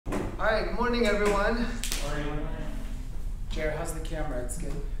All right, good morning, everyone. Morning. Jared, how's the camera? It's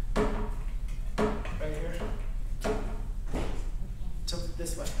good. Right here. Tilt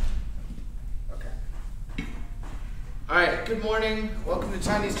this way. Okay. All right, good morning. Welcome to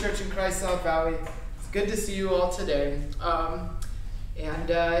Chinese Church in Christ, South Valley. It's good to see you all today.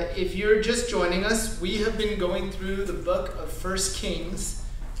 If you're just joining us, we have been going through the book of 1 Kings,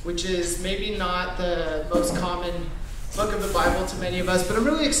 which is maybe not the most common book of the Bible to many of us, but I'm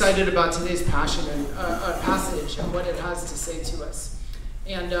really excited about today's passage and what it has to say to us.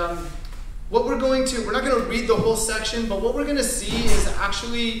 And we're not going to read the whole section, but what we're going to see is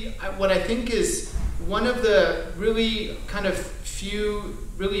actually what I think is one of the really kind of few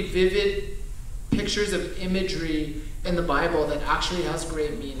really vivid pictures of imagery in the Bible that actually has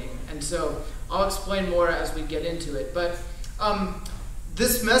great meaning. And so I'll explain more as we get into it. But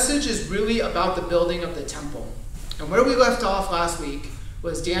this message is really about the building of the temple. And where we left off last week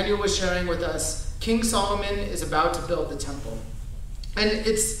was Daniel was sharing with us, King Solomon is about to build the temple. And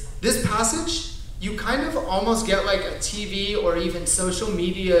it's this passage, you kind of almost get like a TV or even social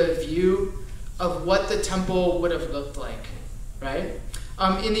media view of what the temple would have looked like, right?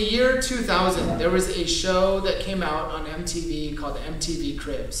 In the year 2000, there was a show that came out on MTV called MTV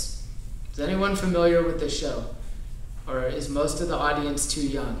Cribs. Is anyone familiar with this show? Or is most of the audience too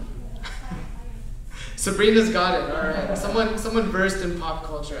young? Sabrina's got it, all right. Someone versed in pop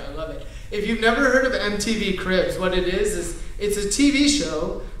culture, I love it. If you've never heard of MTV Cribs, what it is it's a TV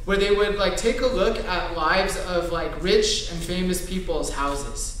show where they would like take a look at lives of like rich and famous people's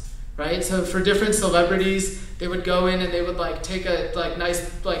houses, right? So for different celebrities, they would go in and they would like take a like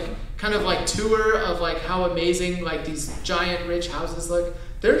nice like kind of like tour of like how amazing like these giant rich houses look.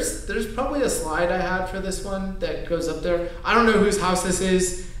 There's probably a slide I had for this one that goes up there. I don't know whose house this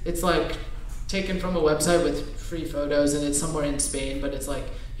is. It's like taken from a website with free photos, and it's somewhere in Spain, but it's like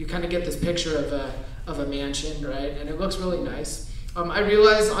you kind of get this picture of a mansion, right? And it looks really nice. I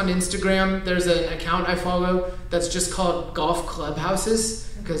realize on Instagram there's an account I follow that's just called Golf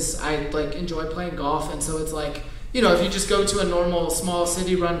Clubhouses because I like enjoy playing golf, and so it's like, you know, if you just go to a normal small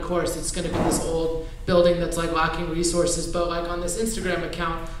city-run course, it's going to be this old building that's like lacking resources. But like on this Instagram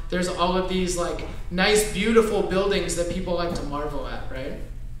account, there's all of these like nice, beautiful buildings that people like to marvel at, right?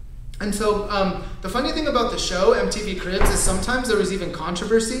 And so the funny thing about the show, MTV Cribs, is sometimes there was even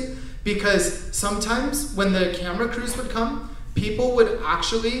controversy because sometimes when the camera crews would come, people would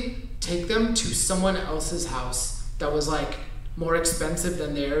actually take them to someone else's house that was like more expensive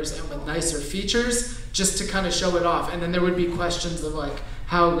than theirs and with nicer features just to kind of show it off. And then there would be questions of like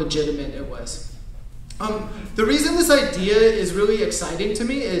how legitimate it was. The reason this idea is really exciting to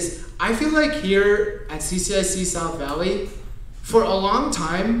me is I feel like here at CCIC South Valley, for a long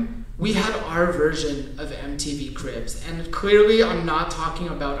time, we had our version of MTV Cribs. And clearly I'm not talking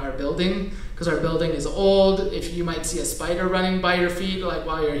about our building because our building is old. If you might see a spider running by your feet like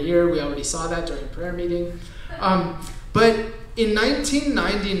while you're here, we already saw that during prayer meeting. But in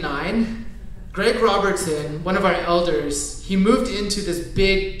 1999, Greg Robertson, one of our elders, he moved into this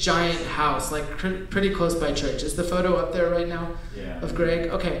big giant house, like pretty close by church. Is the photo up there right now? Yeah. Of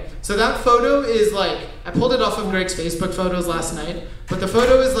Greg? Okay, so that photo is like, I pulled it off of Greg's Facebook photos last night, but the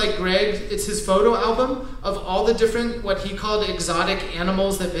photo is like it's his photo album of all the different, what he called exotic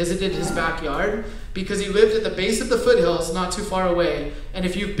animals that visited his backyard, because he lived at the base of the foothills, not too far away, and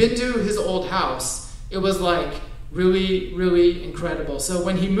if you've been to his old house, it was like, really, really incredible. So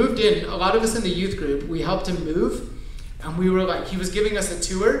when he moved in, a lot of us in the youth group, we helped him move, and we were like, he was giving us a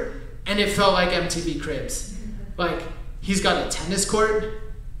tour, and it felt like MTV Cribs. Like, he's got a tennis court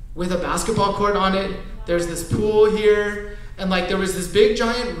with a basketball court on it. There's this pool here, and like there was this big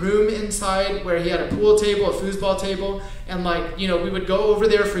giant room inside where he had a pool table, a foosball table, and like, you know, we would go over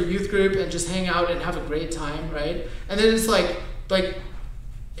there for youth group and just hang out and have a great time, right? And then it's like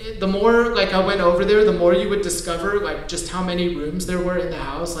the more like I went over there, the more you would discover like just how many rooms there were in the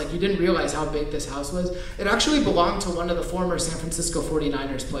house. Like you didn't realize how big this house was. It actually belonged to one of the former San Francisco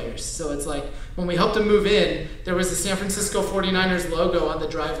 49ers players. So it's like when we helped him move in, there was the San Francisco 49ers logo on the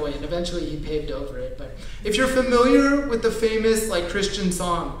driveway, and eventually he paved over it. But if you're familiar with the famous like Christian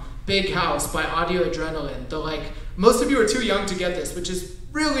song Big House by Audio Adrenaline, most of you are too young to get this, which is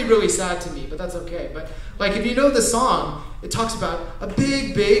really, really sad to me, but that's okay. But like if you know the song, it talks about a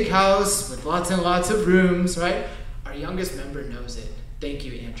big, big house with lots and lots of rooms, right? Our youngest member knows it. Thank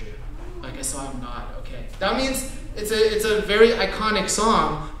you, Andrew. Like I saw him nod, okay. That means it's a very iconic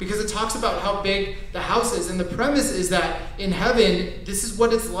song because it talks about how big the house is. And the premise is that in heaven, this is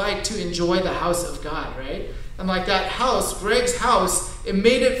what it's like to enjoy the house of God, right? And like that house, Greg's house, it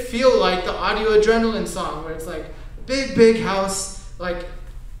made it feel like the Audio Adrenaline song where it's like, big, big house, like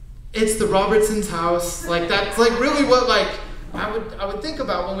it's the Robertson's house. Like, that's like really what like I would think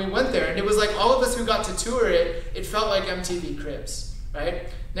about when we went there. And it was like all of us who got to tour it, it felt like MTV Cribs, right?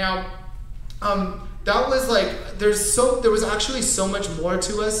 Now, that was like, there was actually so much more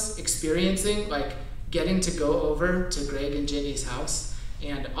to us experiencing, like getting to go over to Greg and Ginny's house.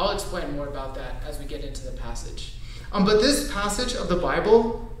 And I'll explain more about that as we get into the passage. But this passage of the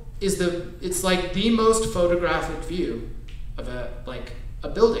Bible it's like the most photographic view of a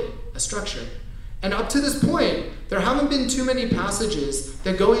building, a structure. And up to this point, there haven't been too many passages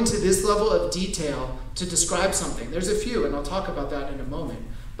that go into this level of detail to describe something. There's a few, and I'll talk about that in a moment.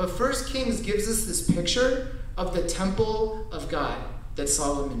 But 1 Kings gives us this picture of the temple of God that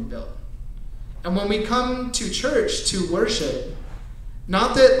Solomon built. And when we come to church to worship,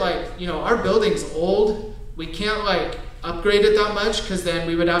 not that our building's old, we can't upgrade it that much, because then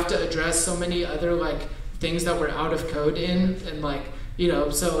we would have to address so many other things that we're out of code in, and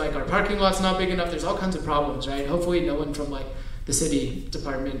so our parking lot's not big enough. There's all kinds of problems, right? Hopefully no one from the city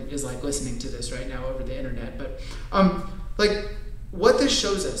department is listening to this right now over the internet. But what this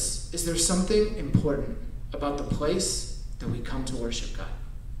shows us is there's something important about the place that we come to worship God.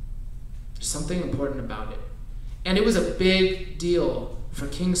 There's something important about it. And it was a big deal for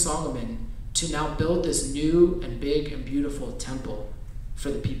King Solomon to now build this new and big and beautiful temple for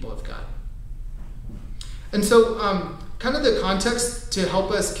the people of God. And so kind of the context to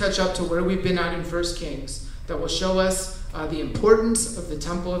help us catch up to where we've been at in 1 Kings that will show us the importance of the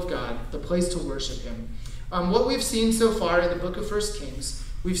temple of God, the place to worship him. What we've seen so far in the book of 1 Kings,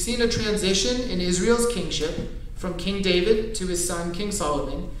 we've seen a transition in Israel's kingship from King David to his son, King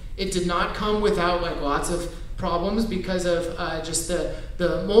Solomon. It did not come without lots of problems because of just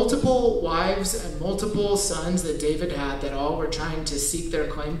the multiple wives and multiple sons that David had that all were trying to seek their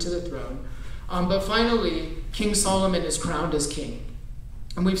claim to the throne. But finally, King Solomon is crowned as king.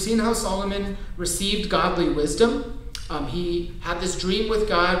 And we've seen how Solomon received godly wisdom. He had this dream with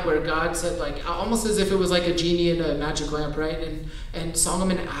God where God said, almost as if it was like a genie in a magic lamp, right? And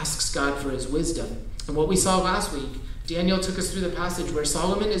Solomon asks God for his wisdom. And what we saw last week, Daniel took us through the passage where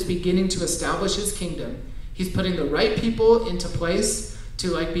Solomon is beginning to establish his kingdom. He's putting the right people into place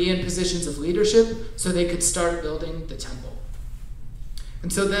to be in positions of leadership so they could start building the temple.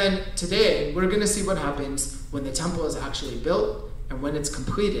 And so then today, we're going to see what happens when the temple is actually built and when it's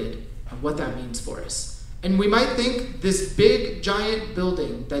completed and what that means for us. And we might think this big, giant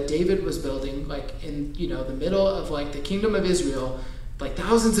building that David was building, in the middle of the kingdom of Israel,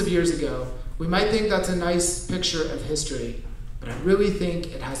 thousands of years ago, we might think that's a nice picture of history. But I really think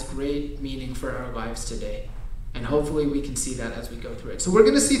it has great meaning for our lives today. And hopefully we can see that as we go through it. So we're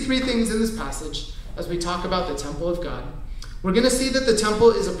going to see three things in this passage as we talk about the temple of God. We're going to see that the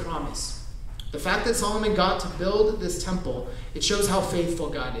temple is a promise. The fact that Solomon got to build this temple, it shows how faithful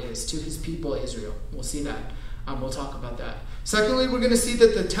God is to his people Israel. We'll see that. We'll talk about that. Secondly, we're going to see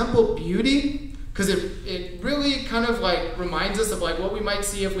that the temple beauty, because it really kind of reminds us of what we might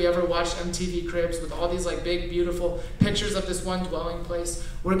see if we ever watched MTV Cribs with all these big, beautiful pictures of this one dwelling place.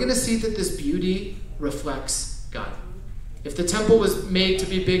 We're going to see that this beauty reflects God. If the temple was made to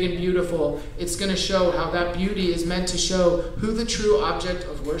be big and beautiful, it's going to show how that beauty is meant to show who the true object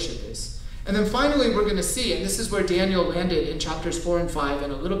of worship is. And then finally, we're going to see, and this is where Daniel landed in chapters 4 and 5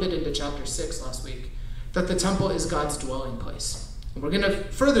 and a little bit into chapter 6 last week, that the temple is God's dwelling place. And we're going to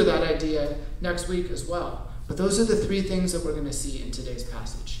further that idea next week as well. But those are the three things that we're going to see in today's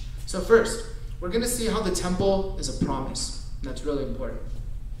passage. So first, we're going to see how the temple is a promise. And that's really important.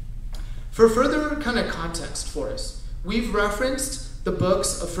 For further kind of context for us, we've referenced the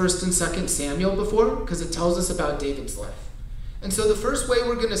books of 1st and 2nd Samuel before because it tells us about David's life. And so the first way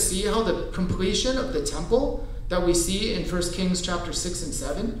we're going to see how the completion of the temple that we see in 1 Kings chapter 6 and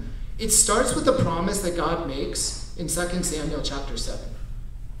 7, it starts with the promise that God makes in 2 Samuel chapter 7.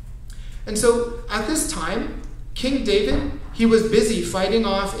 And so at this time, King David, he was busy fighting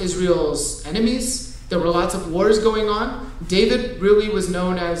off Israel's enemies. There were lots of wars going on. David really was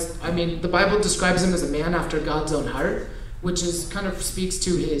known as, the Bible describes him as a man after God's own heart, which is kind of speaks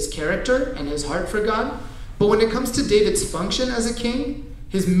to his character and his heart for God. But when it comes to David's function as a king,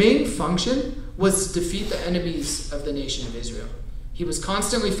 his main function was to defeat the enemies of the nation of Israel. He was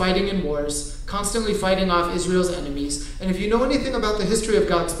constantly fighting in wars, constantly fighting off Israel's enemies. And if you know anything about the history of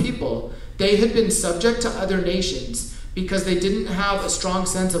God's people, they had been subject to other nations because they didn't have a strong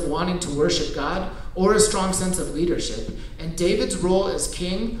sense of wanting to worship God or a strong sense of leadership. And David's role as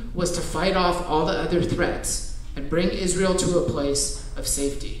king was to fight off all the other threats and bring Israel to a place of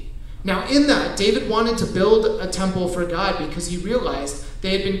safety. Now in that, David wanted to build a temple for God because he realized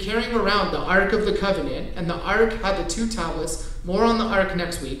they had been carrying around the Ark of the Covenant, and the Ark had the 2 tablets More on the ark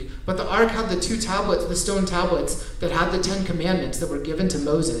next week. But the ark had the 2 tablets, the stone tablets, that had the 10 commandments that were given to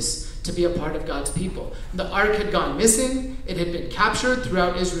Moses to be a part of God's people. The ark had gone missing. It had been captured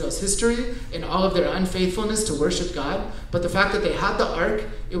throughout Israel's history in all of their unfaithfulness to worship God. But the fact that they had the ark,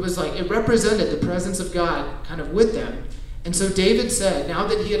 it was like it represented the presence of God kind of with them. And so David said, now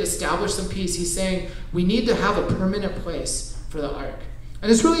that he had established some peace, he's saying, we need to have a permanent place for the ark.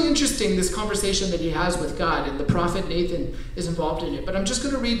 And it's really interesting, this conversation that he has with God, and the prophet Nathan is involved in it. But I'm just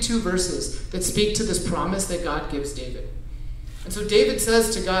going to read 2 verses that speak to this promise that God gives David. And so David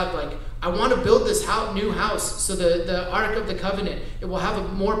says to God, like, I want to build this new house so the Ark of the Covenant, it will have a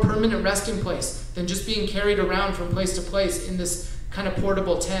more permanent resting place than just being carried around from place to place in this kind of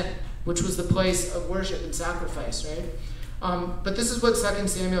portable tent, which was the place of worship and sacrifice, right? But this is what 2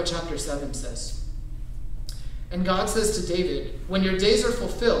 Samuel chapter 7 says. And God says to David, when your days are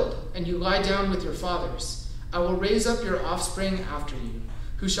fulfilled and you lie down with your fathers, I will raise up your offspring after you,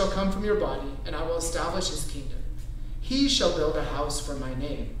 who shall come from your body, and I will establish his kingdom. He shall build a house for my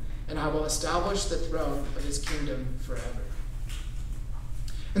name, and I will establish the throne of his kingdom forever.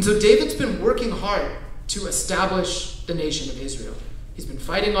 And so David's been working hard to establish the nation of Israel. He's been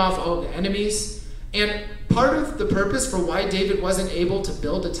fighting off all of the enemies. And part of the purpose for why David wasn't able to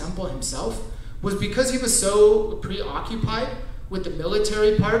build a temple himself was because he was so preoccupied with the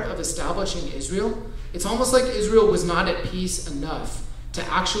military part of establishing Israel. It's almost like Israel was not at peace enough to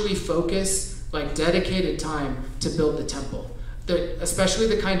actually focus like dedicated time to build the temple. Especially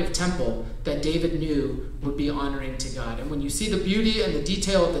the kind of temple that David knew would be honoring to God. And when you see the beauty and the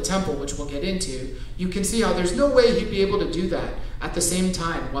detail of the temple, which we'll get into, you can see how there's no way he'd be able to do that at the same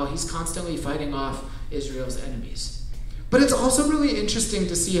time while he's constantly fighting off Israel's enemies. But it's also really interesting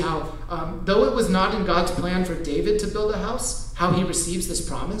to see how, though it was not in God's plan for David to build a house, how he receives this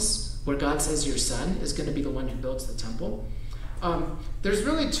promise where God says your son is going to be the one who builds the temple. There's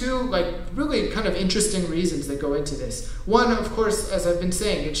really 2 really kind of interesting reasons that go into this. One, of course, as I've been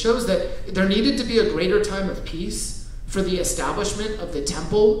saying, it shows that there needed to be a greater time of peace for the establishment of the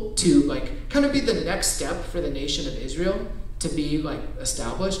temple to kind of be the next step for the nation of Israel to be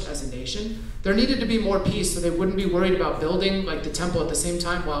established as a nation. There needed to be more peace so they wouldn't be worried about building the temple at the same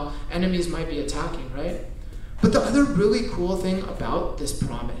time while enemies might be attacking, right? But the other really cool thing about this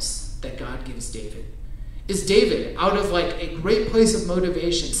promise that God gives David is David, out of a great place of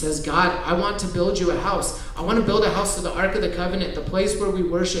motivation, says, God, I want to build you a house. I want to build a house so the Ark of the Covenant, the place where we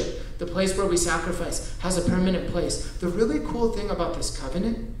worship, the place where we sacrifice, has a permanent place. The really cool thing about this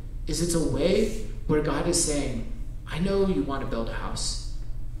covenant is it's a way where God is saying, I know you want to build a house,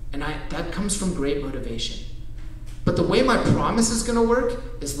 and that comes from great motivation. But the way my promise is going to work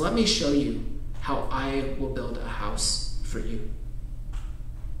is let me show you how I will build a house for you.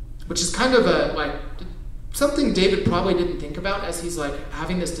 Which is kind of something David probably didn't think about as he's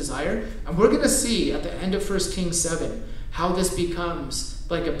having this desire. And we're going to see at the end of 1 Kings 7 how this becomes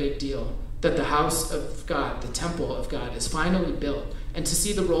a big deal. That the house of God, the temple of God, is finally built. And to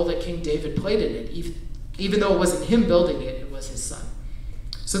see the role that King David played in it, even though it wasn't him building it, it was his son.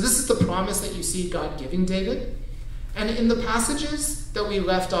 So this is the promise that you see God giving David. And in the passages that we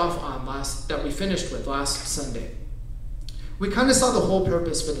left off on that we finished with last Sunday, we kind of saw the whole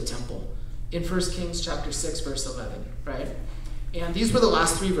purpose for the temple in 1 Kings chapter 6, verse 11, right? And these were the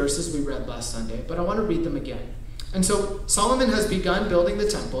last 3 verses we read last Sunday, but I want to read them again. And so Solomon has begun building the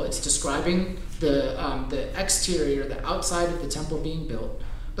temple. It's describing the exterior, the outside of the temple being built.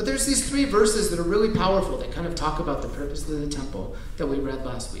 But there's these 3 verses that are really powerful that kind of talk about the purpose of the temple that we read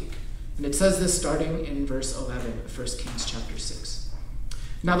last week. And it says this starting in verse 11 of 1 Kings chapter 6.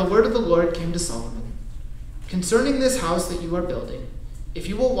 Now the word of the Lord came to Solomon. Concerning this house that you are building, if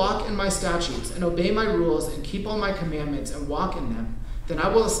you will walk in my statutes and obey my rules and keep all my commandments and walk in them, then I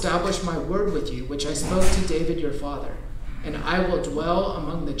will establish my word with you, which I spoke to David your father, and I will dwell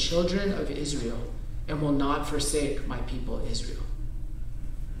among the children of Israel and will not forsake my people Israel.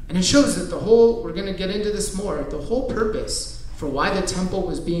 And it shows that we're going to get into this more, the whole purpose for why the temple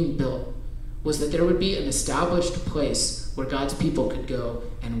was being built was that there would be an established place where God's people could go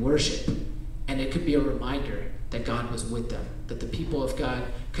and worship. And it could be a reminder that God was with them, that the people of God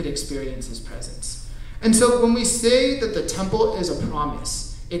could experience his presence. And so when we say that the temple is a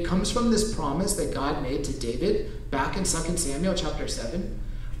promise, it comes from this promise that God made to David back in 2 Samuel chapter 7.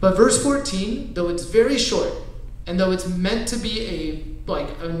 But verse 14, though it's very short, and though it's meant to be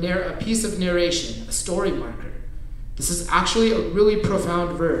a piece of narration, a story marker, this is actually a really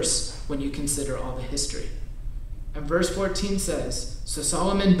profound verse when you consider all the history. And verse 14 says, so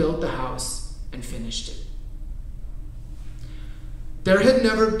Solomon built the house and finished it. There had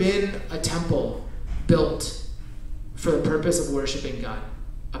never been a temple built for the purpose of worshiping God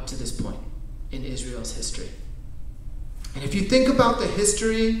up to this point in Israel's history. And if you think about the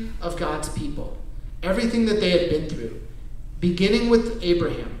history of God's people, everything that they had been through, beginning with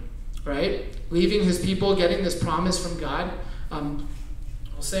Abraham, right? Leaving his people, getting this promise from God. I'll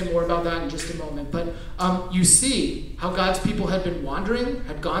say more about that in just a moment. But you see how God's people had been wandering,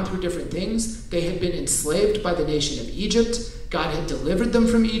 had gone through different things. They had been enslaved by the nation of Egypt. God had delivered them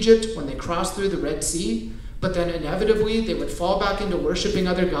from Egypt when they crossed through the Red Sea. But then inevitably, they would fall back into worshiping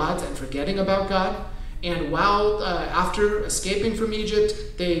other gods and forgetting about God. And while after escaping from Egypt,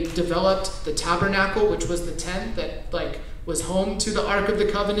 they developed the tabernacle, which was the tent that was home to the Ark of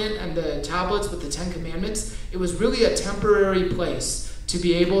the Covenant and the tablets with the 10 Commandments. It was really a temporary place to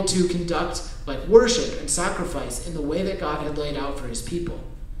be able to conduct worship and sacrifice in the way that God had laid out for his people.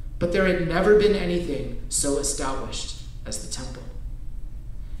 But there had never been anything so established as the temple.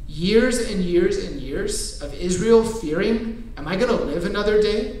 Years and years and years of Israel fearing, am I going to live another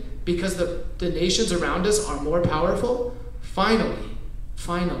day because the nations around us are more powerful? Finally,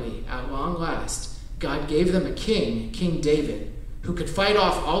 at long last, God gave them a king, King David, who could fight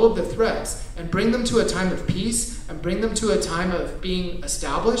off all of the threats and bring them to a time of peace and bring them to a time of being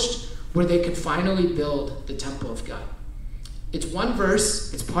established where they could finally build the temple of God. It's one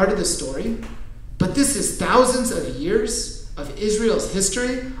verse, it's part of the story, but this is thousands of years of Israel's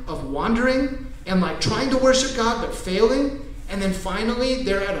history of wandering and trying to worship God but failing, and then finally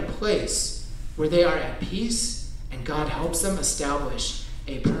they're at a place where they are at peace and God helps them establish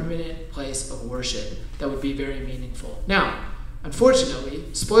a permanent place of worship that would be very meaningful. Now, unfortunately,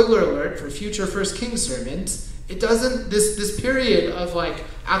 spoiler alert for future First Kings sermons, this period of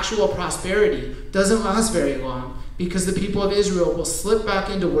actual prosperity doesn't last very long because the people of Israel will slip back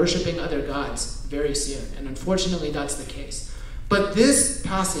into worshiping other gods very soon. And unfortunately, that's the case. But this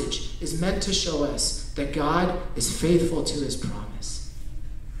passage is meant to show us that God is faithful to his promise.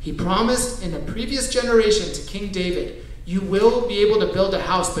 He promised in a previous generation to King David, you will be able to build a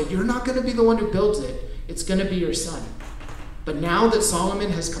house, but you're not going to be the one who builds it. It's going to be your son. But now that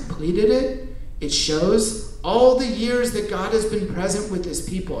Solomon has completed it, it shows all the years that God has been present with his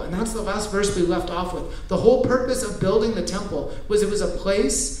people. And that's the last verse we left off with. The whole purpose of building the temple was it was a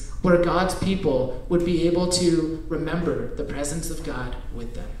place where God's people would be able to remember the presence of God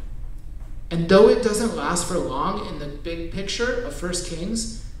with them. And though it doesn't last for long in the big picture of 1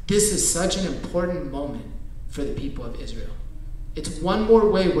 Kings, this is such an important moment for the people of Israel. It's one more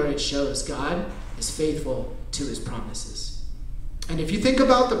way where it shows God is faithful to his promises. And if you think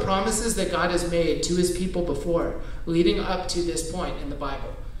about the promises that God has made to his people before, leading up to this point in the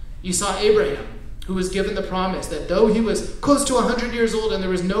Bible, you saw Abraham, who was given the promise that though he was close to 100 years old and there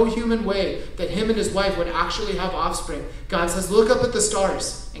was no human way that him and his wife would actually have offspring, God says, look up at the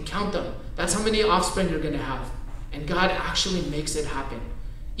stars and count them. That's how many offspring you're going to have. And God actually makes it happen.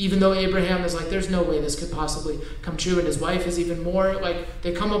 Even though Abraham is there's no way this could possibly come true. And his wife is even more,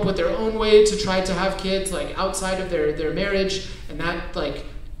 they come up with their own way to try to have kids, outside of their marriage. And that,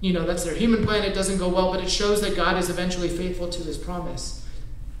 that's their human plan. It doesn't go well, but it shows that God is eventually faithful to his promise.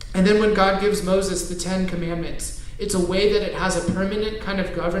 And then when God gives Moses the 10 Commandments, it's a way that it has a permanent kind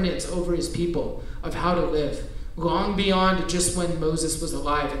of governance over his people of how to live, long beyond just when Moses was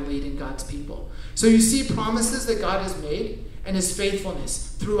alive and leading God's people. So you see promises that God has made and his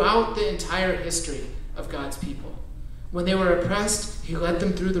faithfulness throughout the entire history of God's people. When they were oppressed, he led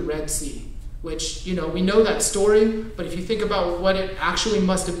them through the Red Sea, which, we know that story, but if you think about what it actually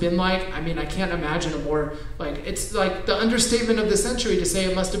must have been like, I can't imagine a more, it's the understatement of the century to say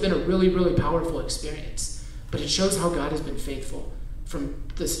it must have been a really, really powerful experience. But it shows how God has been faithful from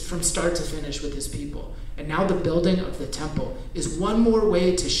start to finish with his people. And now the building of the temple is one more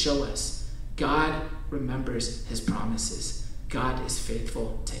way to show us God remembers his promises. God is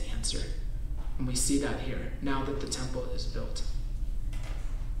faithful to answer. And we see that here, now that the temple is built.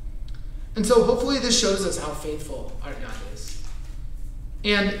 And so hopefully this shows us how faithful our God is.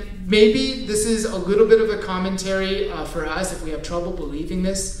 And maybe this is a little bit of a commentary for us if we have trouble believing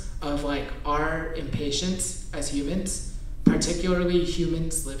this, of our impatience as humans, particularly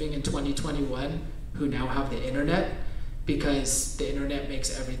humans living in 2021 who now have the internet, because the internet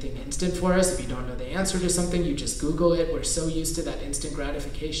makes everything instant for us. If you don't know the answer to something, you just Google it. We're so used to that instant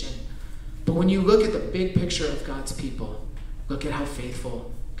gratification. But when you look at the big picture of God's people, look at how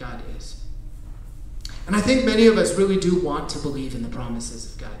faithful God is. And I think many of us really do want to believe in the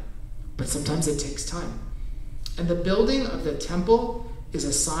promises of God, but sometimes it takes time. And the building of the temple is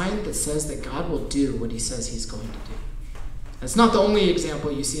a sign that says that God will do what he says he's going to do. That's not the only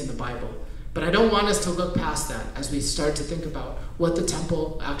example you see in the Bible. But I don't want us to look past that as we start to think about what the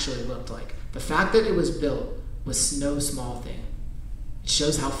temple actually looked like. The fact that it was built was no small thing. It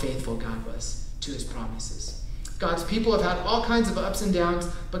shows how faithful God was to his promises. God's people have had all kinds of ups and downs,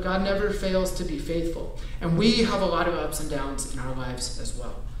 but God never fails to be faithful. And we have a lot of ups and downs in our lives as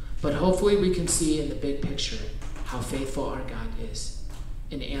well. But hopefully we can see in the big picture how faithful our God is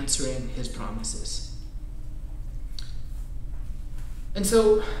in answering his promises. And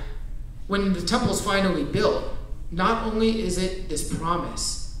so when the temple's finally built, not only is it this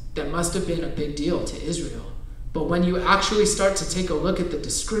promise that must have been a big deal to Israel, but when you actually start to take a look at the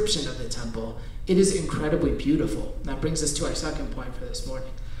description of the temple, it is incredibly beautiful. And that brings us to our second point for this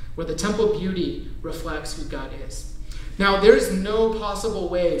morning, where the temple beauty reflects who God is. Now, there's no possible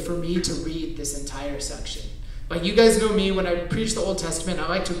way for me to read this entire section. Like, you guys know me, when I preach the Old Testament, I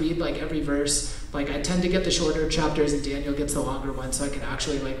like to read like every verse. Like, I tend to get the shorter chapters and Daniel gets the longer one, so I can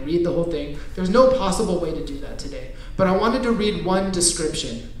actually like read the whole thing. There's no possible way to do that today. But I wanted to read one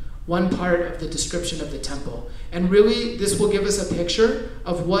description, one part of the description of the temple. And really, this will give us a picture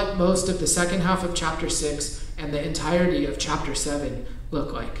of what most of the second half of chapter 6 and the entirety of chapter 7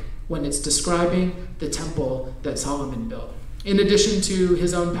 look like when it's describing the temple that Solomon built. In addition to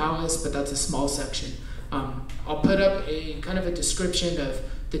his own palace, but that's a small section. I'll put up a kind of a description of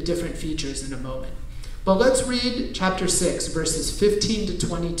the different features in a moment. But let's read chapter 6, verses 15 to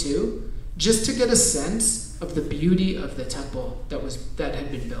 22, just to get a sense of the beauty of the temple that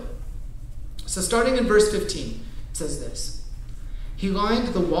had been built. So starting in verse 15, it says this: he lined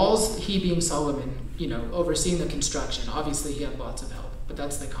the walls, he being Solomon, overseeing the construction. Obviously he had lots of help, but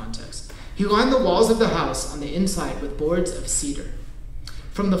that's the context. He lined the walls of the house on the inside with boards of cedar.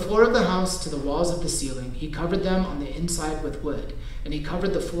 From the floor of the house to the walls of the ceiling, he covered them on the inside with wood, and he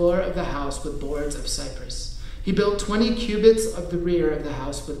covered the floor of the house with boards of cypress. He built 20 cubits of the rear of the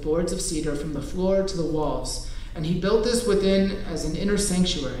house with boards of cedar from the floor to the walls, and he built this within as an inner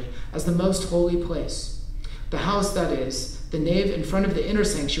sanctuary, as the most holy place. The house, that is, the nave in front of the inner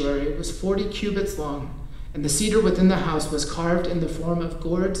sanctuary, was 40 cubits long, and the cedar within the house was carved in the form of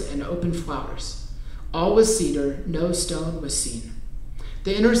gourds and open flowers. All was cedar, no stone was seen.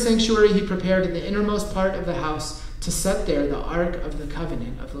 The inner sanctuary he prepared in the innermost part of the house to set there the ark of the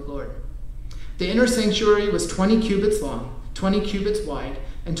covenant of the Lord. The inner sanctuary was 20 cubits long, 20 cubits wide,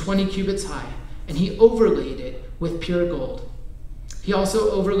 and 20 cubits high, and he overlaid it with pure gold. He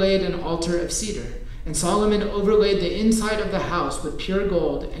also overlaid an altar of cedar, and Solomon overlaid the inside of the house with pure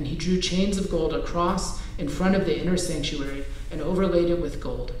gold, and he drew chains of gold across in front of the inner sanctuary and overlaid it with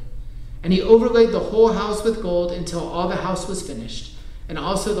gold. And he overlaid the whole house with gold until all the house was finished. And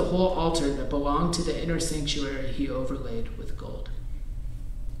also the whole altar that belonged to the inner sanctuary he overlaid with gold.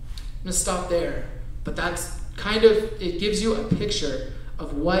 I'm going to stop there, but that's it gives you a picture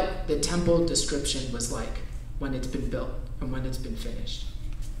of what the temple description was like when it's been built and when it's been finished.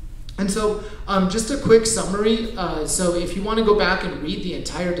 And so just a quick summary. So if you want to go back and read the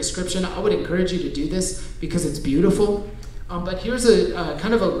entire description, I would encourage you to do this because it's beautiful. But here's a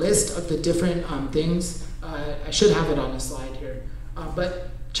kind of a list of the different things. I should have it on a slide here. But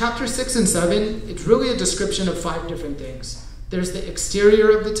chapter 6 and 7, it's really a description of 5 different things. There's the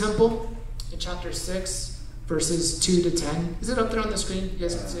exterior of the temple in chapter 6, verses 2 to 10. Is it up there on the screen? You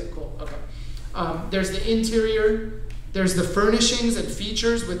guys can see it? Cool. Okay. There's the interior. There's the furnishings and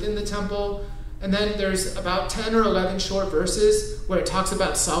features within the temple. And then there's about 10 or 11 short verses where it talks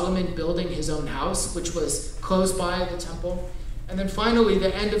about Solomon building his own house, which was close by the temple. And then finally,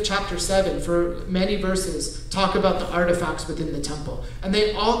 the end of chapter 7, for many verses, talk about the artifacts within the temple. And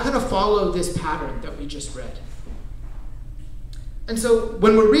they all kind of follow this pattern that we just read. And so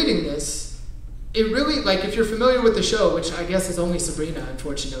when we're reading this, it really, like, if you're familiar with the show, which I guess is only Sabrina,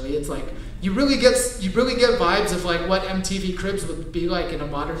 unfortunately, it's like, you really get vibes of like what MTV Cribs would be like in a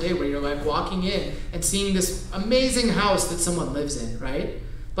modern day, where you're like walking in and seeing this amazing house that someone lives in, right?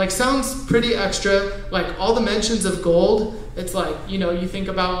 Like, sounds pretty extra. Like, all the mentions of gold, it's like, you think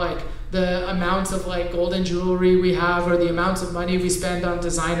about like the amounts of like golden jewelry we have, or the amounts of money we spend on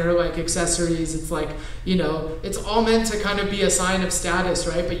designer like accessories. It's like, it's all meant to kind of be a sign of status,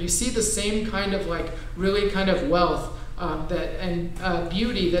 right? But you see the same kind of like really kind of wealth and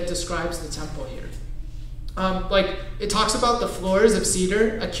beauty that describes the temple here. Like, it talks about the floors of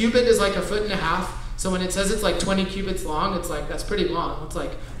cedar. A cubit is like 1.5 feet. So when it says it's like 20 cubits long, it's like, that's pretty long. It's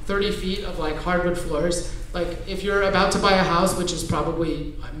like 30 feet of like hardwood floors. Like, if you're about to buy a house, which is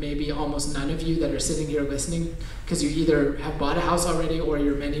probably maybe almost none of you that are sitting here listening, because you either have bought a house already or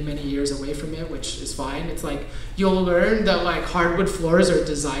you're many, many years away from it, which is fine. It's like, you'll learn that like hardwood floors are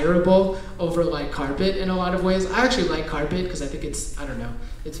desirable over like carpet in a lot of ways. I actually like carpet because I think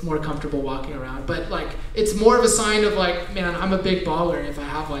it's more comfortable walking around. But like, it's more of a sign of like, man, I'm a big baller if I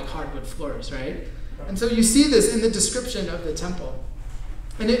have like hardwood floors, right? And so you see this in the description of the temple.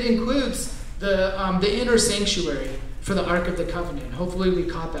 And it includes the inner sanctuary for the Ark of the Covenant. Hopefully we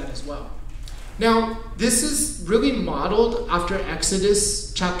caught that as well. Now, this is really modeled after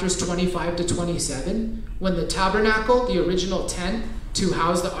Exodus chapters 25 to 27, when the tabernacle, the original tent to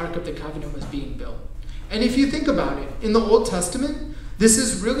house the Ark of the Covenant, was being built. And if you think about it, in the Old Testament, this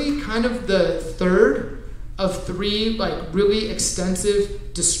is really kind of the third of three really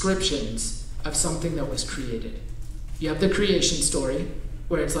extensive descriptions of something that was created. You have the creation story,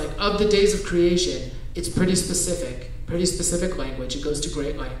 where it's of the days of creation, it's pretty specific language. It goes to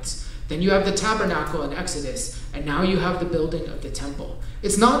great lengths. Then you have the tabernacle in Exodus, and now you have the building of the temple.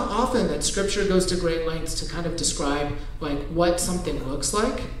 It's not often that Scripture goes to great lengths to kind of describe what something looks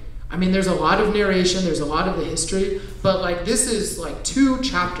like. I mean, there's a lot of narration, there's a lot of the history, but this is 2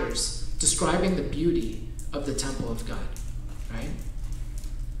 chapters describing the beauty of the temple of God, right?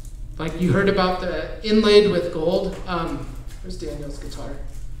 You heard about the inlaid with gold. Where's Daniel's guitar?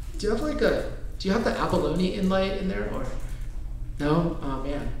 Do you have the abalone inlay in there, or no? Oh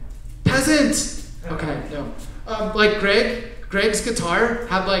man, peasant. Okay, no. Greg's guitar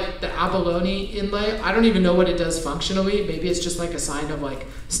had the abalone inlay. I don't even know what it does functionally. Maybe it's just a sign of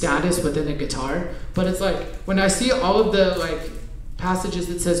status within a guitar. But it's when I see all of the passages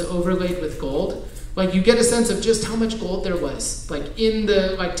that says overlaid with gold, you get a sense of just how much gold there was in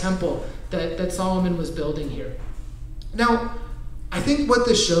the temple that Solomon was building here. Now, I think what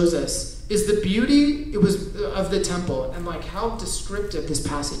this shows us is the beauty of the temple, and how descriptive this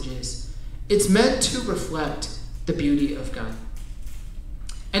passage is. It's meant to reflect the beauty of God.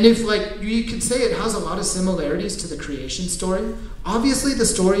 And if you could say it has a lot of similarities to the creation story, obviously the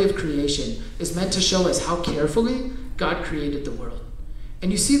story of creation is meant to show us how carefully God created the world.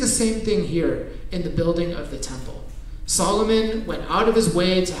 And you see the same thing here in the building of the temple. Solomon went out of his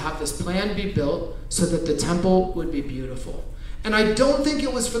way to have this plan be built so that the temple would be beautiful. And I don't think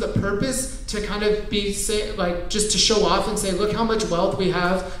it was for the purpose to kind of just to show off and say, look how much wealth we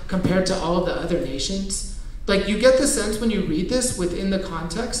have compared to all of the other nations. You get the sense when you read this within the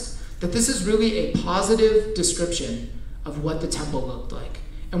context that this is really a positive description of what the temple looked like.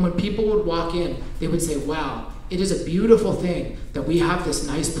 And when people would walk in, they would say, wow, it is a beautiful thing that we have this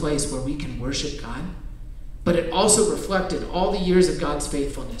nice place where we can worship God. But it also reflected all the years of God's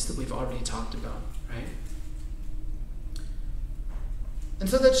faithfulness that we've already talked about, right? And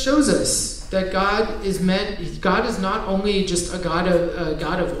so that shows us that God is not only just a God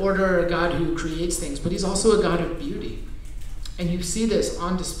of order, a God who creates things, but he's also a God of beauty. And you see this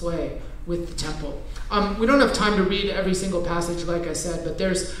on display with the temple. We don't have time to read every single passage, like I said, but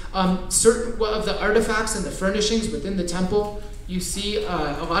there's certain of the artifacts and the furnishings within the temple. You see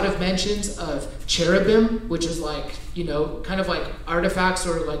a lot of mentions of cherubim, which is kind of artifacts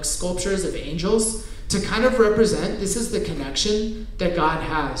or sculptures of angels, to kind of represent this is the connection that God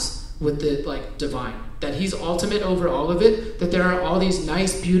has with the divine, that he's ultimate over all of it, that there are all these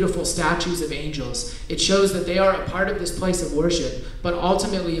nice, beautiful statues of angels. It shows that they are a part of this place of worship, but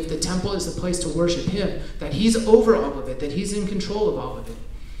ultimately, if the temple is the place to worship him, that he's over all of it, that he's in control of all of it.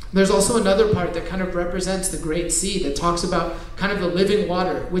 There's also another part that kind of represents the Great Sea, that talks about kind of the living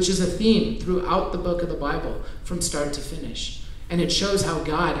water, which is a theme throughout the book of the Bible from start to finish. And it shows how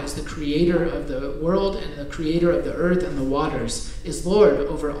God, as the creator of the world and the creator of the earth and the waters, is Lord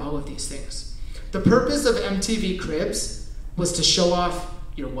over all of these things. The purpose of MTV Cribs was to show off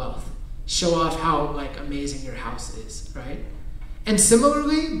your wealth, show off how amazing your house is, right? And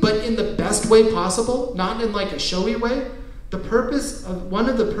similarly, but in the best way possible, not in a showy way, one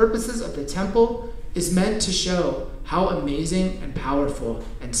of the purposes of the temple is meant to show how amazing and powerful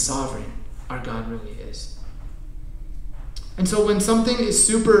and sovereign our God really is. And so when something is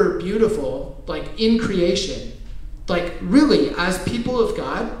super beautiful, in creation, really, as people of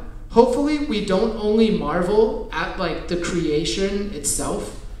God, hopefully we don't only marvel at the creation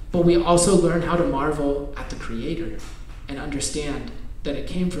itself, but we also learn how to marvel at the Creator and understand that it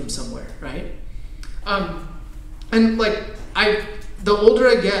came from somewhere, right? And the older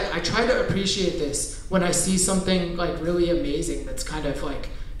I get, I try to appreciate this when I see something really amazing that's kind of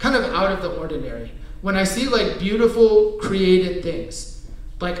out of the ordinary. When I see beautiful created things,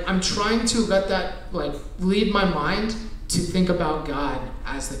 I'm trying to let that lead my mind to think about God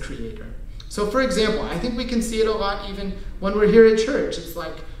as the creator. So for example, I think we can see it a lot even when we're here at church. It's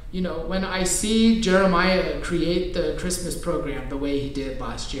when I see Jeremiah create the Christmas program the way he did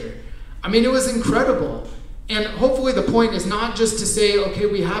last year. I mean, it was incredible. And hopefully the point is not just to say, okay,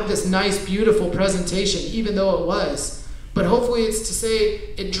 we have this nice, beautiful presentation, even though it was, But hopefully it's to say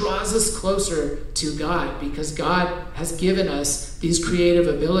it draws us closer to God, because God has given us these creative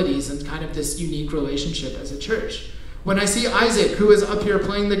abilities and kind of this unique relationship as a church. When I see Isaac, who was up here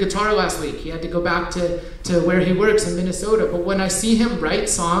playing the guitar last week, he had to go back to where he works in Minnesota, but when I see him write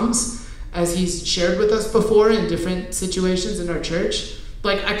songs, as he's shared with us before in different situations in our church,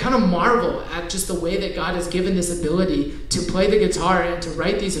 like I kind of marvel at just the way that God has given this ability to play the guitar and to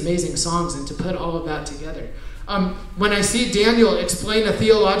write these amazing songs and to put all of that together. When I see Daniel explain a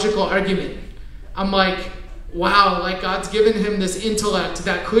theological argument, I'm like, wow, like God's given him this intellect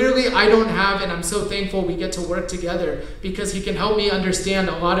that clearly I don't have, and I'm so thankful we get to work together because he can help me understand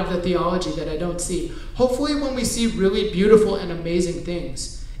a lot of the theology that I don't see. Hopefully when we see really beautiful and amazing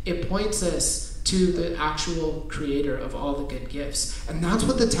things, it points us to the actual creator of all the good gifts. And that's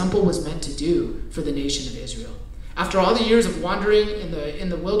what the temple was meant to do for the nation of Israel. After all the years of wandering in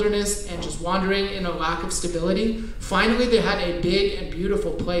the wilderness and just wandering in a lack of stability, finally they had a big and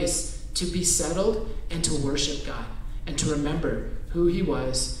beautiful place to be settled and to worship God and to remember who he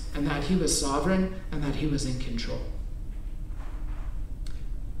was and that he was sovereign and that he was in control.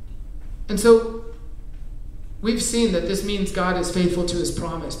 And so we've seen that this means God is faithful to his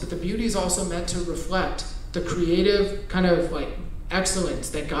promise, but the beauty is also meant to reflect the creative kind of like excellence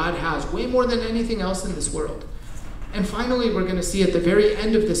that God has way more than anything else in this world. And finally, we're going to see at the very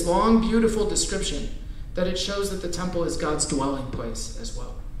end of this long, beautiful description that it shows that the temple is God's dwelling place as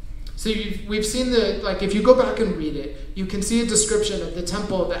well. So we've seen if you go back and read it, you can see a description of the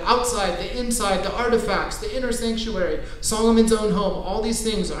temple, the outside, the inside, the artifacts, the inner sanctuary, Solomon's own home. All these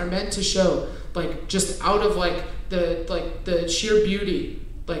things are meant to show, like, just out of the sheer beauty,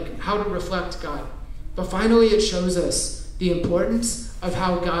 like how to reflect God. But finally, it shows us the importance of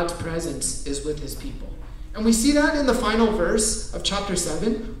how God's presence is with his people. And we see that in the final verse of chapter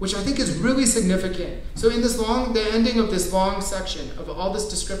 7, which I think is really significant. So in the ending of this long section of all this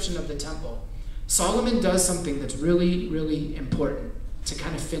description of the temple, Solomon does something that's really, really important to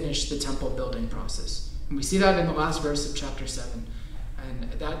kind of finish the temple building process. And we see that in the last verse of chapter 7,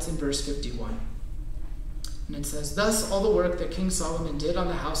 and that's in verse 51. And it says, "Thus all the work that King Solomon did on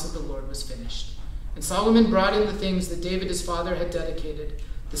the house of the Lord was finished. And Solomon brought in the things that David his father had dedicated,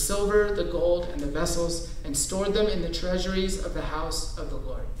 the silver, the gold, and the vessels, and stored them in the treasuries of the house of the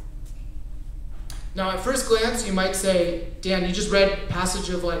Lord." Now, at first glance, you might say, Dan, you just read a passage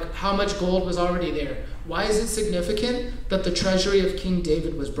of like how much gold was already there. Why is it significant that the treasury of King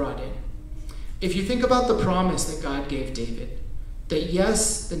David was brought in? If you think about the promise that God gave David, that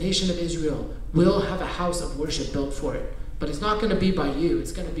yes, the nation of Israel will have a house of worship built for it, but it's not going to be by you,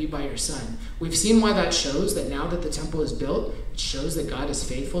 it's going to be by your son. We've seen why that shows that now that the temple is built, it shows that God is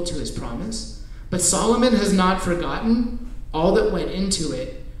faithful to his promise. But Solomon has not forgotten all that went into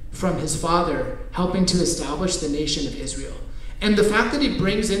it from his father helping to establish the nation of Israel. And the fact that he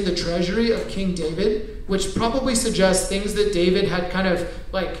brings in the treasury of King David, which probably suggests things that David had kind of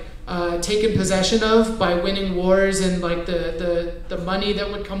taken possession of by winning wars, and like the money that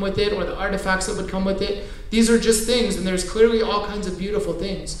would come with it or the artifacts that would come with it. These are just things, and there's clearly all kinds of beautiful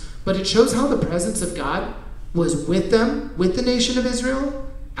things. But it shows how the presence of God was with them, with the nation of Israel,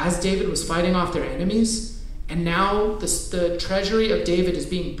 as David was fighting off their enemies. And now the treasury of David is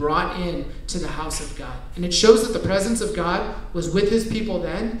being brought in to the house of God. And it shows that the presence of God was with his people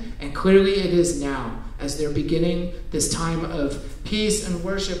then, and clearly it is now, as they're beginning this time of peace and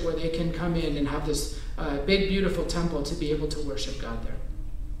worship where they can come in and have this big, beautiful temple to be able to worship God there.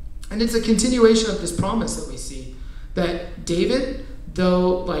 And it's a continuation of this promise that we see, that David,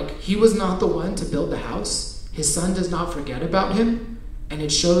 though he was not the one to build the house, his son does not forget about him, and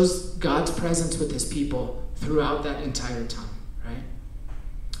it shows God's presence with his people throughout that entire time, right?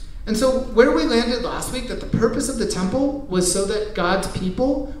 And so where we landed last week, that the purpose of the temple was so that God's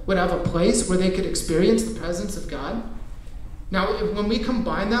people would have a place where they could experience the presence of God. Now, when we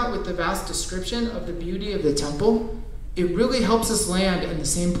combine that with the vast description of the beauty of the temple, it really helps us land in the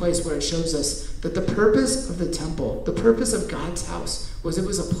same place where it shows us that the purpose of the temple, the purpose of God's house, was it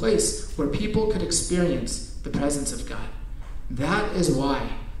was a place where people could experience the presence of God. That is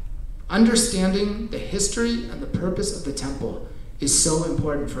why understanding the history and the purpose of the temple is so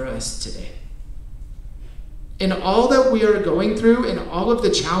important for us today. In all that we are going through, in all of the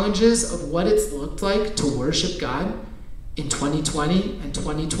challenges of what it's looked like to worship God in 2020 and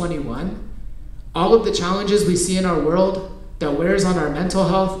 2021, all of the challenges we see in our world that wears on our mental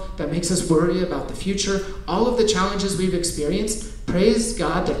health, that makes us worry about the future, all of the challenges we've experienced, praise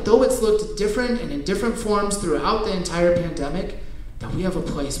God that though it's looked different and in different forms throughout the entire pandemic, that we have a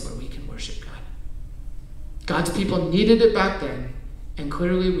place where we can worship God. God's people needed it back then, and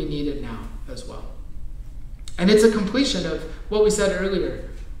clearly we need it now as well. And it's a completion of what we said earlier,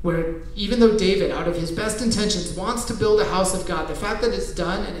 where even though David, out of his best intentions, wants to build a house of God, the fact that it's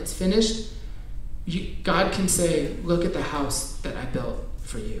done and it's finished, God can say, look at the house that I built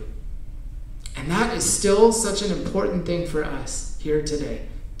for you. And that is still such an important thing for us here today,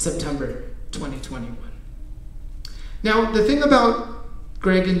 September 2021. Now, the thing about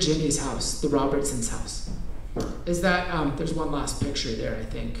Greg and Ginny's house, the Robertsons' house, is that there's one last picture there, I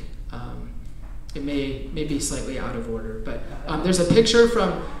think. It may be slightly out of order, but there's a picture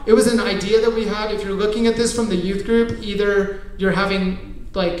from, it was an idea that we had. If you're looking at this from the youth group, either you're having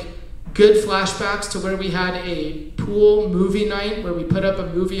like good flashbacks to where we had a pool movie night where we put up a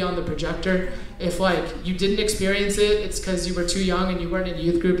movie on the projector. If like you didn't experience it, it's because you were too young and you weren't in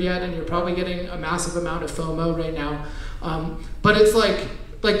youth group yet, and you're probably getting a massive amount of FOMO right now. But it's like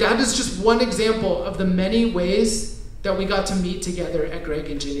that is just one example of the many ways that we got to meet together at Greg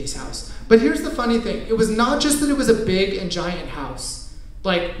and Ginny's house. But here's the funny thing. It was not just that it was a big and giant house,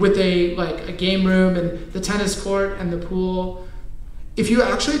 like with a game room and the tennis court and the pool. If you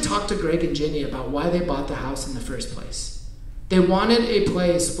actually talk to Greg and Ginny about why they bought the house in the first place, they wanted a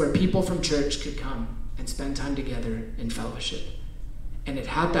place where people from church could come and spend time together in fellowship. And it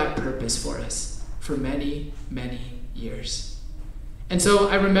had that purpose for us for many, many years. And so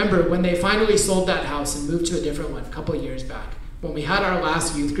I remember when they finally sold that house and moved to a different one a couple of years back, when we had our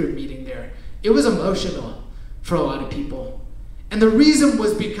last youth group meeting there, it was emotional for a lot of people. And the reason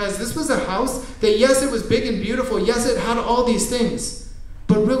was because this was a house that, yes, it was big and beautiful. Yes, it had all these things.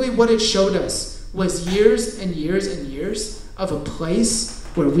 But really what it showed us was years and years and years of a place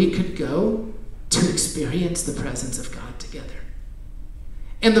where we could go to experience the presence of God together.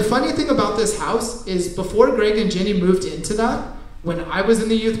 And the funny thing about this house is before Greg and Ginny moved into that, when I was in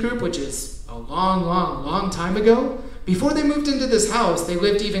the youth group, which is a long, long, long time ago, before they moved into this house, they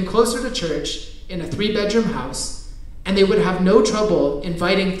lived even closer to church in a 3-bedroom house, and they would have no trouble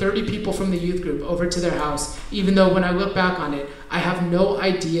inviting 30 people from the youth group over to their house, even though when I look back on it, I have no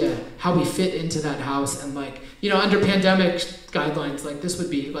idea how we fit into that house. And under pandemic guidelines, this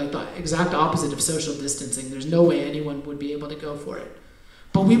would be the exact opposite of social distancing. There's no way anyone would be able to go for it.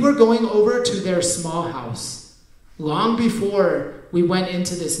 But we were going over to their small house long before we went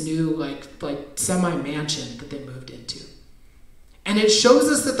into this new semi-mansion that they moved into. And it shows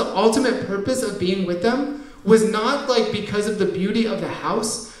us that the ultimate purpose of being with them was not because of the beauty of the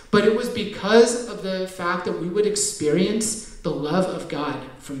house, but it was because of the fact that we would experience the love of God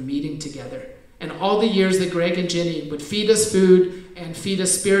from meeting together. And all the years that Greg and Ginny would feed us food and feed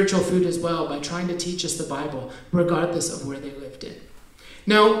us spiritual food as well by trying to teach us the Bible, regardless of where they lived in.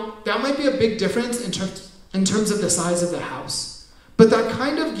 Now, that might be a big difference in terms of the size of the house. But that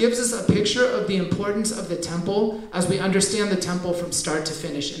kind of gives us a picture of the importance of the temple as we understand the temple from start to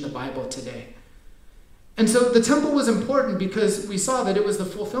finish in the Bible today. And so the temple was important because we saw that it was the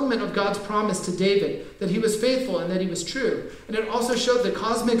fulfillment of God's promise to David, that he was faithful and that he was true. And it also showed the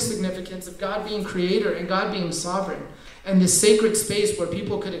cosmic significance of God being creator and God being sovereign, and this sacred space where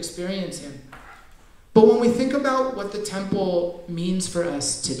people could experience him. But when we think about what the temple means for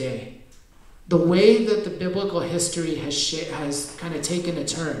us today, the way that the biblical history has kind of taken a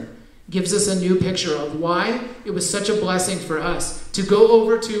turn gives us a new picture of why it was such a blessing for us to go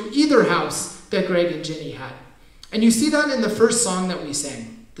over to either house that Greg and Ginny had. And you see that in the first song that we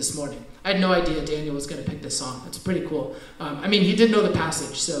sang this morning. I had no idea Daniel was going to pick this song. It's pretty cool. He did know the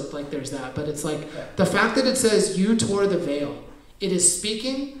passage, so there's that. But it's the fact that it says, "You tore the veil." It is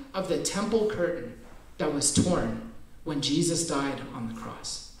speaking of the temple curtain that was torn when Jesus died on the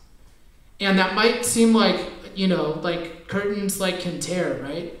cross. And that might seem like curtains can tear,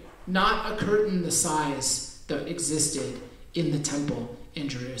 right? Not a curtain the size that existed in the temple in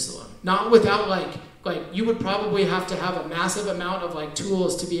Jerusalem. Not without you would probably have to have a massive amount of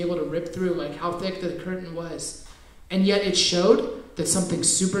tools to be able to rip through how thick the curtain was. And yet it showed that something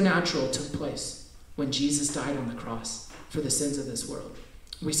supernatural took place when Jesus died on the cross for the sins of this world.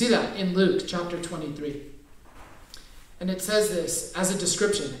 We see that in Luke chapter 23. And it says this as a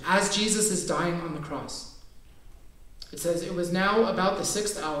description, as Jesus is dying on the cross. It says, "It was now about the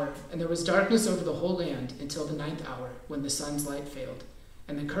 6th hour, and there was darkness over the whole land until the 9th hour, when the sun's light failed,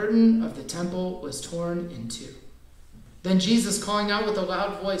 and the curtain of the temple was torn in two. Then Jesus, calling out with a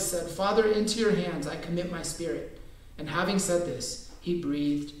loud voice, said, 'Father, into your hands I commit my spirit.' And having said this, he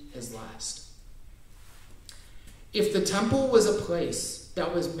breathed his last." If the temple was a place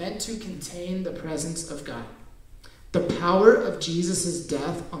that was meant to contain the presence of God, the power of Jesus'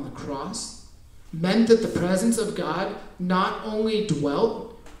 death on the cross meant that the presence of God not only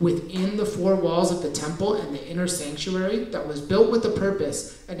dwelt within the four walls of the temple and the inner sanctuary that was built with a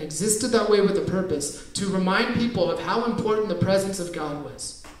purpose and existed that way with a purpose to remind people of how important the presence of God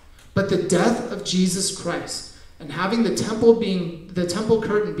was. But the death of Jesus Christ and having the temple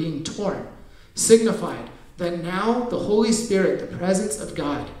curtain being torn signified that now the Holy Spirit, the presence of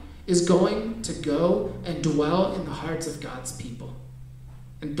God, is going to go and dwell in the hearts of God's people.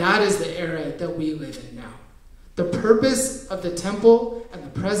 And that is the era that we live in now. The purpose of the temple and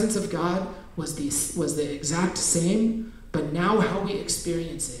the presence of God was the exact same, but now how we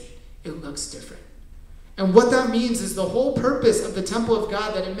experience it, it looks different. And what that means is the whole purpose of the temple of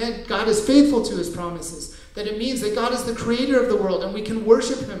God, that it meant God is faithful to his promises, that it means that God is the creator of the world and we can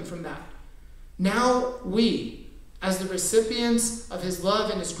worship him from that. Now we, as the recipients of his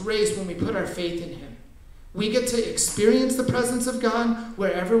love and his grace when we put our faith in him, we get to experience the presence of God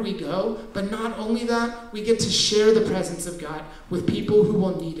wherever we go, but not only that, we get to share the presence of God with people who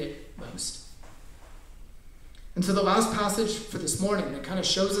will need it most. And so the last passage for this morning that kind of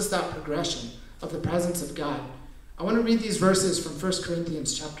shows us that progression of the presence of God, I want to read these verses from 1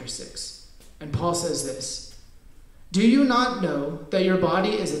 Corinthians chapter 6. And Paul says this, "Do you not know that your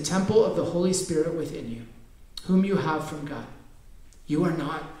body is a temple of the Holy Spirit within you, whom you have from God? You are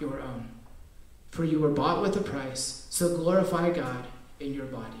not your own. For you were bought with a price, so glorify God in your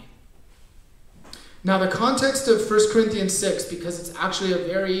body." Now the context of 1 Corinthians 6, because it's actually a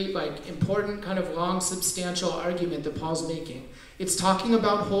very important kind of long, substantial argument that Paul's making. It's talking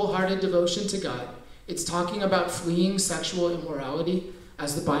about wholehearted devotion to God. It's talking about fleeing sexual immorality,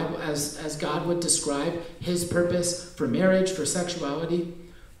 as the Bible, as God would describe his purpose for marriage, for sexuality.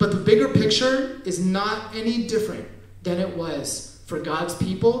 But the bigger picture is not any different than it was for God's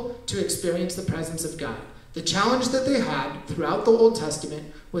people to experience the presence of God. The challenge that they had throughout the Old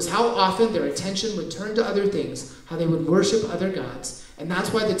Testament was how often their attention would turn to other things, how they would worship other gods, and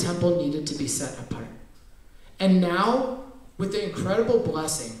that's why the temple needed to be set apart. And now, with the incredible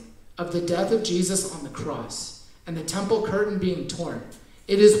blessing of the death of Jesus on the cross and the temple curtain being torn,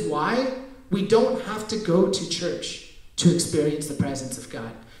 it is why we don't have to go to church to experience the presence of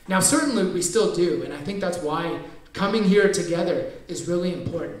God. Now, certainly we still do, and I think that's why coming here together is really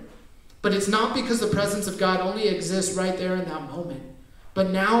important. But it's not because the presence of God only exists right there in that moment.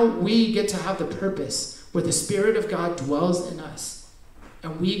 But now we get to have the purpose where the Spirit of God dwells in us.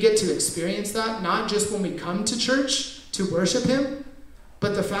 And we get to experience that, not just when we come to church to worship him,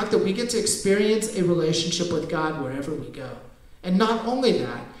 but the fact that we get to experience a relationship with God wherever we go. And not only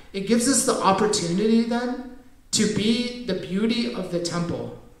that, it gives us the opportunity then to be the beauty of the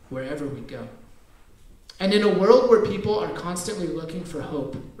temple wherever we go. And in a world where people are constantly looking for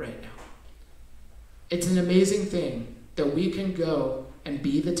hope right now, it's an amazing thing that we can go and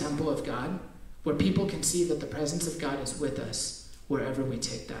be the temple of God, where people can see that the presence of God is with us wherever we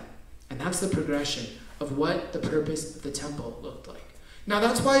take that. And that's the progression of what the purpose of the temple looked like. Now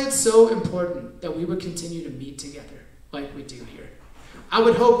that's why it's so important that we would continue to meet together like we do here. I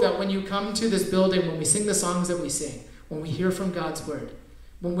would hope that when you come to this building, when we sing the songs that we sing, when we hear from God's word,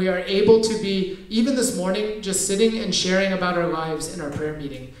 when we are able to be, even this morning, just sitting and sharing about our lives in our prayer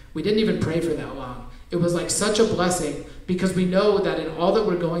meeting. We didn't even pray for that long. It was like such a blessing because we know that in all that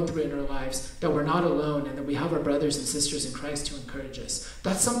we're going through in our lives, that we're not alone and that we have our brothers and sisters in Christ to encourage us.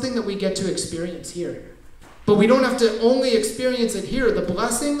 That's something that we get to experience here. But we don't have to only experience it here. The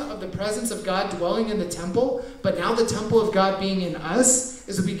blessing of the presence of God dwelling in the temple, but now the temple of God being in us,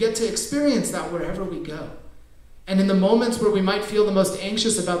 is that we get to experience that wherever we go. And in the moments where we might feel the most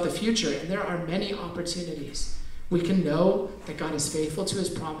anxious about the future, and there are many opportunities, we can know that God is faithful to his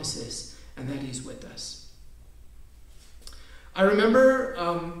promises and that he's with us. I remember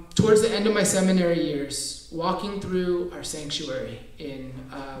towards the end of my seminary years, walking through our sanctuary.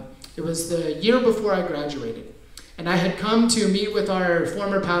 It was the year before I graduated. And I had come to meet with our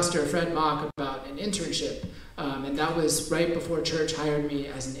former pastor, Fred Mock, about an internship. And that was right before church hired me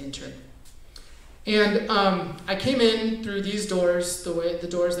as an intern. And I came in through these doors, the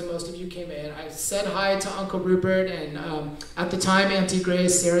doors that most of you came in. I said hi to Uncle Rupert, and at the time, Auntie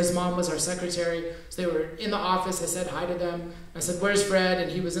Grace, Sarah's mom, was our secretary. So they were in the office. I said hi to them. I said, "Where's Fred?"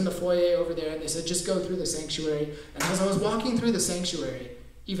 And he was in the foyer over there. And they said, "Just go through the sanctuary." And as I was walking through the sanctuary,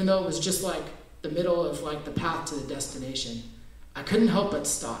 even though it was just like the middle of like the path to the destination, I couldn't help but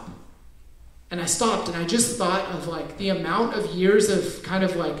stop. And I stopped, and I just thought of like the amount of years of kind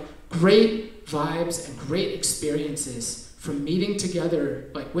of like great vibes and great experiences from meeting together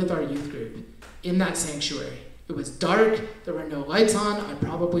like with our youth group in that sanctuary. It was dark, there were no lights on, I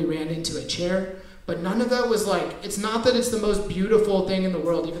probably ran into a chair, But none of that was like, it's not that it's the most beautiful thing in the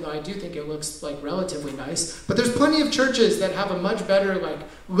world, even though I do think it looks like relatively nice. But there's plenty of churches that have a much better like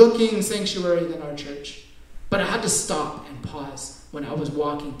looking sanctuary than our church. But I had to stop and pause when I was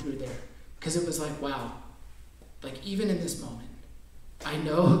walking through there, because it was like, wow, like even in this moment, I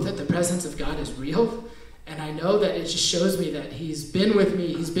know that the presence of God is real, and I know that it just shows me that he's been with me,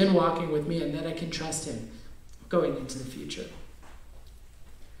 he's been walking with me, and that I can trust him going into the future.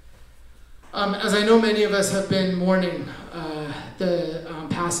 As I know many of us have been mourning the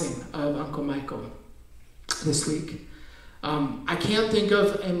passing of Uncle Michael this week, I can't think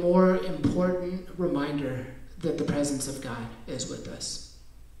of a more important reminder that the presence of God is with us.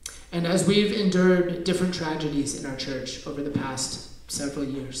 And as we've endured different tragedies in our church over the past several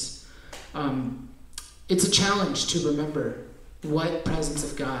years, it's a challenge to remember what presence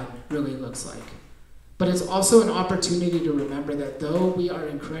of God really looks like. But it's also an opportunity to remember that though we are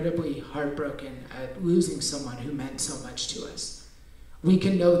incredibly heartbroken at losing someone who meant so much to us, we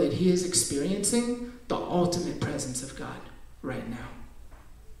can know that he is experiencing the ultimate presence of God right now.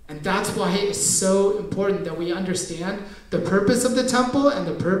 And that's why it's so important that we understand the purpose of the temple and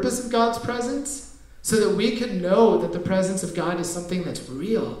the purpose of God's presence, so that we can know that the presence of God is something that's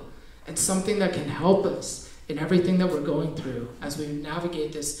real and something that can help us in everything that we're going through as we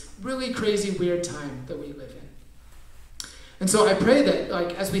navigate this really crazy, weird time that we live in. And so I pray that,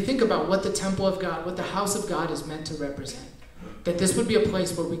 like, as we think about what the temple of God, what the house of God is meant to represent, that this would be a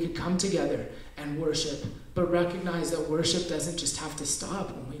place where we could come together and worship, but recognize that worship doesn't just have to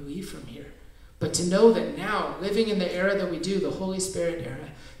stop when we leave from here. But to know that now, living in the era that we do, the Holy Spirit era,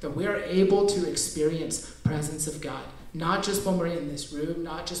 that we are able to experience presence of God, not just when we're in this room,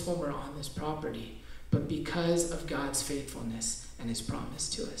 not just when we're on this property, but because of God's faithfulness and his promise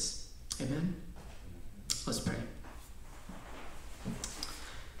to us. Amen? Let's pray.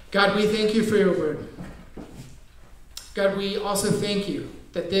 God, we thank you for your word. God, we also thank you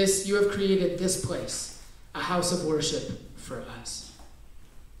that you have created this place, a house of worship for us.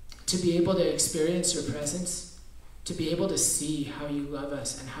 To be able to experience your presence, to be able to see how you love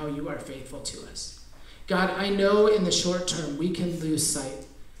us and how you are faithful to us. God, I know in the short term we can lose sight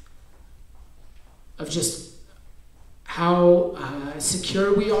of just how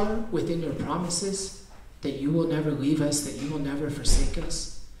secure we are within your promises, that you will never leave us, that you will never forsake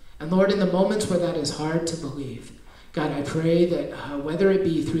us. And Lord, in the moments where that is hard to believe, God, I pray that whether it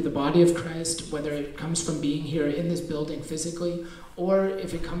be through the body of Christ, whether it comes from being here in this building physically, or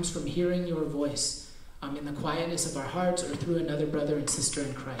if it comes from hearing your voice in the quietness of our hearts or through another brother and sister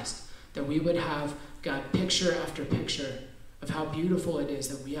in Christ, that we would have, God, picture after picture of how beautiful it is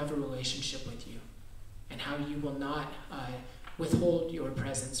that we have a relationship with you, and how you will not withhold your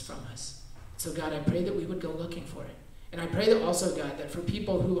presence from us. So God, I pray that we would go looking for it. And I pray that also, God, that for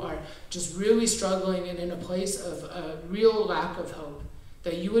people who are just really struggling and in a place of a real lack of hope,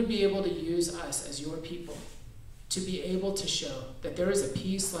 that you would be able to use us as your people to be able to show that there is a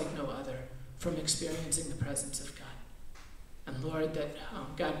peace like no other from experiencing the presence of God. And Lord, that,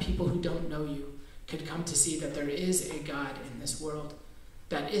 God, people who don't know you could come to see that there is a God in this world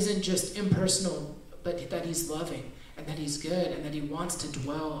that isn't just impersonal, but that he's loving and that he's good and that he wants to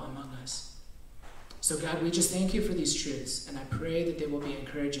dwell among us. So God, we just thank you for these truths, and I pray that they will be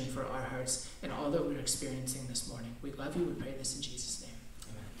encouraging for our hearts and all that we're experiencing this morning. We love you. We pray this in Jesus' name.